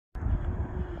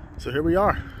So here we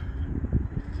are.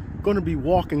 Going to be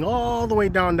walking all the way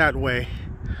down that way.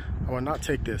 I will not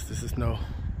take this. This is no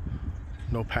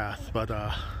path, but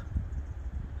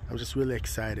I'm just really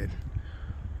excited.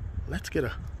 Let's get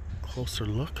a closer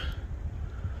look.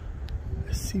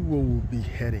 Let's see where we'll be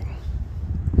heading.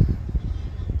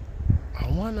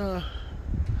 I want to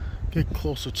get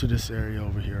closer to this area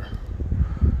over here.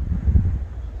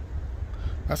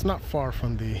 That's not far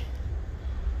from the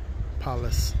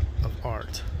Palace of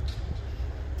Art,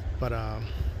 but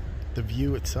the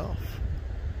view itself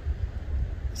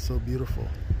is so beautiful.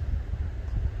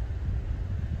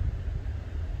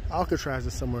 Alcatraz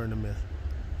is somewhere in the middle.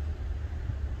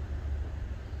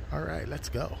 All right, let's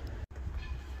go.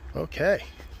 Okay,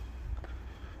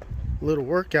 little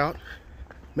workout,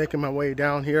 making my way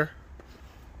down here.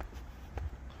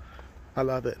 I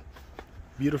love it.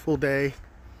 Beautiful day.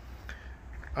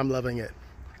 I'm loving it.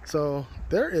 So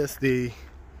there is the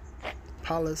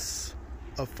Palace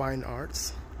of Fine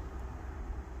Arts,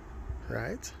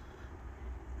 right?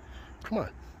 Come on,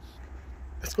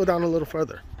 let's go down a little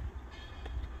further.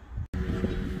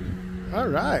 All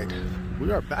right,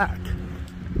 we are back.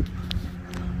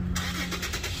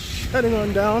 Heading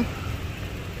on down.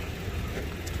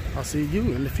 I'll see you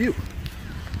in a few.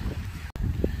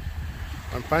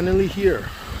 I'm finally here.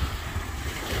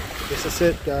 This is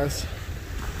it, guys.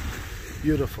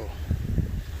 Beautiful.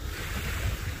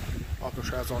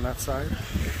 Alcatraz on that side.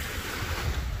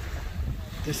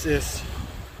 This is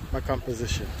my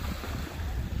composition.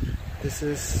 This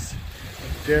is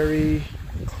a very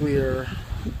clear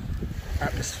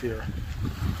atmosphere.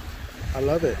 I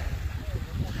love it.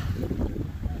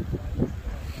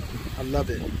 I love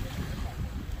it.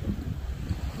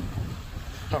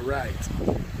 All right.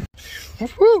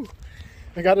 Woo-hoo!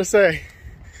 I gotta say,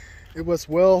 it was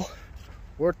well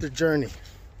worth the journey.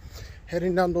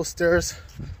 Heading down those stairs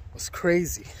was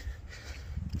crazy,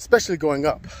 especially going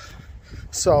up.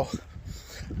 So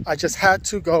I just had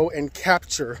to go and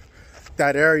capture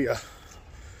that area,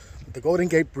 the Golden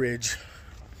Gate Bridge,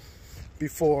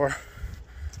 before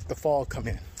the fall come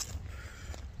in.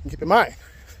 And keep in mind,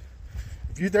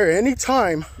 if you're there any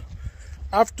time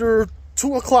after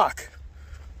 2 o'clock,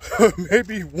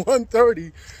 maybe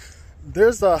 1:30,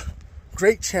 there's a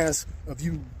great chance of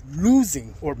you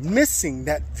losing or missing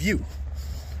that view.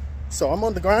 So I'm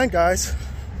on the grind, guys.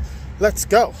 Let's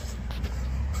go.